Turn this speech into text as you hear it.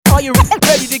Are you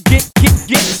ready to get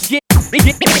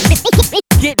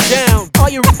down? Are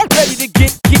you ready to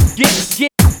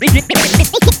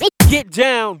get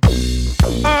down?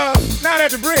 Now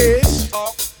that the bridge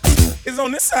is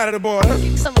on this side of the border,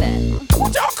 Some of that.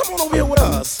 won't y'all come on over here with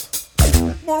us?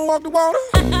 Wanna walk the water?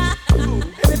 And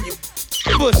if you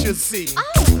push your seat,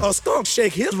 a skunk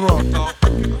shake his rump.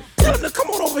 Tell him to come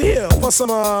on over here for some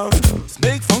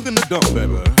Snake funk in the dump,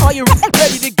 baby. Are you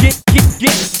ready to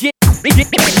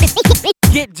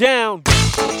get down?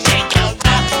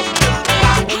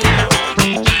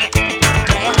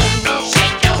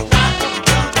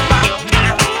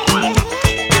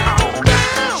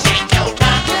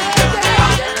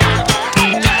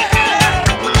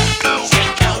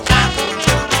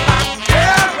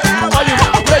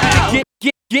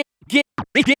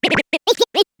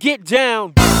 Get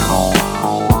down.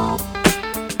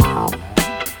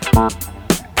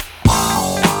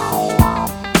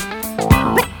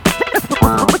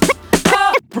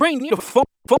 Bring the funk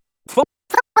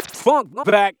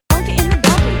back. Funky in the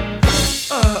doggy.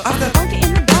 Funky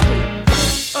in the doggy.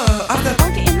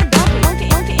 Funky in the doggy.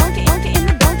 Funky in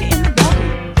the doggy.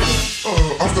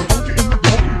 Funky in the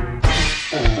doggy.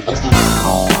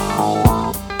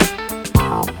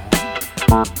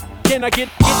 Can I get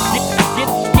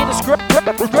a scratch?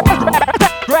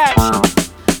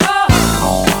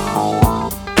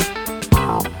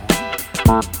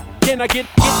 Can I get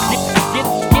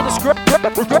a scratch?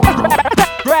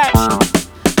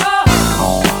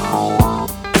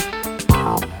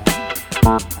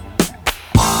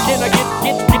 Can I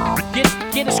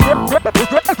get a scratch?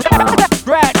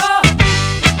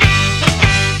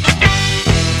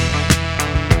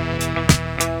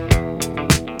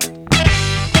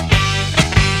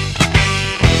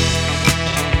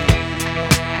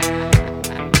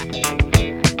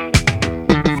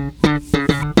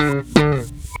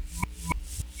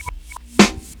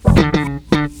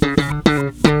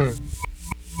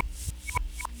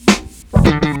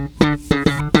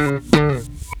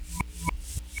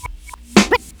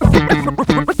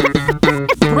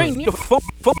 Bring the funk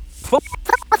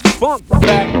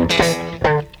back.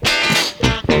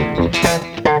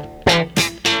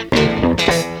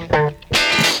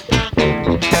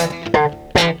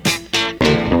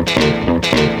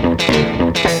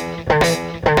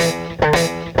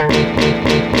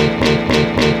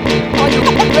 Are you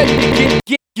ready to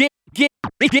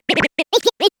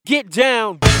get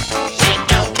down?